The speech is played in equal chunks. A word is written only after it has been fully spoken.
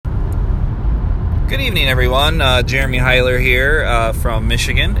Good evening, everyone. Jeremy Heiler here from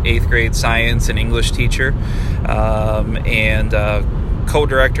Michigan, 8th grade science and English teacher, and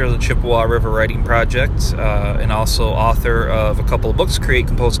co-director of the Chippewa River Writing Project, and also author of a couple of books, Create,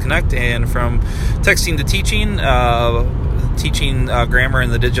 Compose, Connect, and From Texting to Teaching, teaching grammar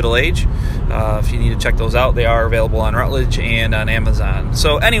in the digital age. If you need to check those out, they are available on Routledge and on Amazon.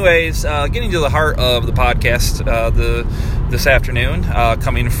 So anyways, getting to the heart of the podcast this afternoon,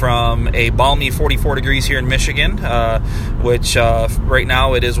 coming from a balmy 44 degrees here in Michigan, which right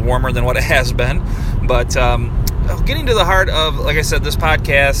now it is warmer than what it has been. But getting to the heart of, like I said, this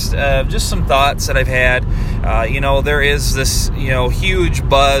podcast, just some thoughts that I've had. There is this, huge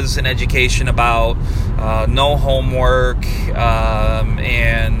buzz in education about no homework,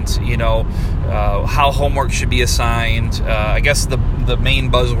 and, how homework should be assigned. I guess the main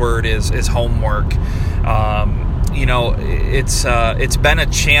buzzword is homework. It's been a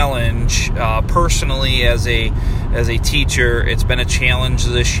challenge, personally as a teacher. It's been a challenge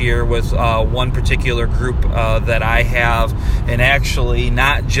this year with one particular group that I have, and actually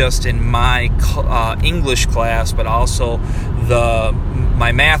not just in my English class, but also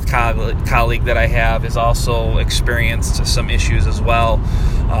my math colleague that I have has also experienced some issues as well.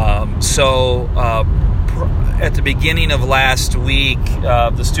 At the beginning of last week,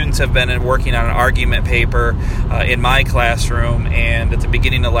 the students have been working on an argument paper in my classroom, and at the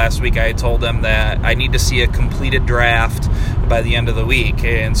beginning of last week I had told them that I need to see a completed draft by the end of the week.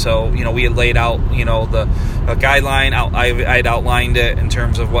 And so, we had laid out, the guideline. I had outlined it in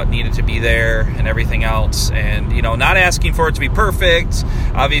terms of what needed to be there and everything else, and, not asking for it to be perfect.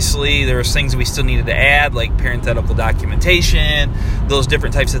 Obviously, there was things that we still needed to add, like parenthetical documentation, those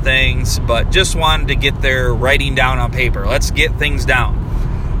different types of things, but just wanted to get their writing down on paper. Let's get things down.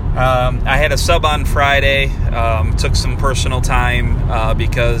 I had a sub on Friday, took some personal time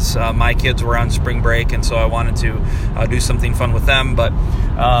because my kids were on spring break, and so I wanted to do something fun with them. But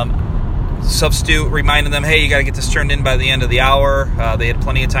substitute reminded them, hey, you got to get this turned in by the end of the hour. They had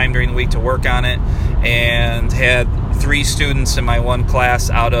plenty of time during the week to work on it, and had 3 students in my one class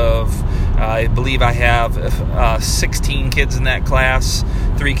out of, I believe I have 16 kids in that class.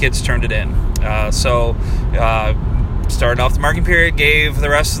 3 kids turned it in. Started off the marking period, gave the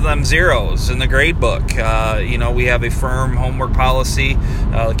rest of them zeros in the grade book. We have a firm homework policy.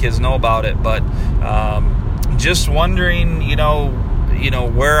 The kids know about it, but just wondering,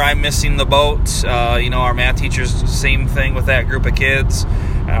 where I'm missing the boat. Our math teachers, same thing with that group of kids.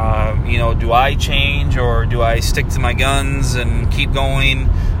 Do I change, or do I stick to my guns and keep going?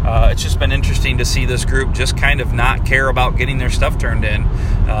 It's just been interesting to see this group just kind of not care about getting their stuff turned in.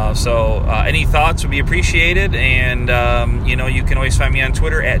 Any thoughts would be appreciated. And, you can always find me on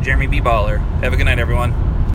Twitter at Jeremy B. Baller. Have a good night, everyone.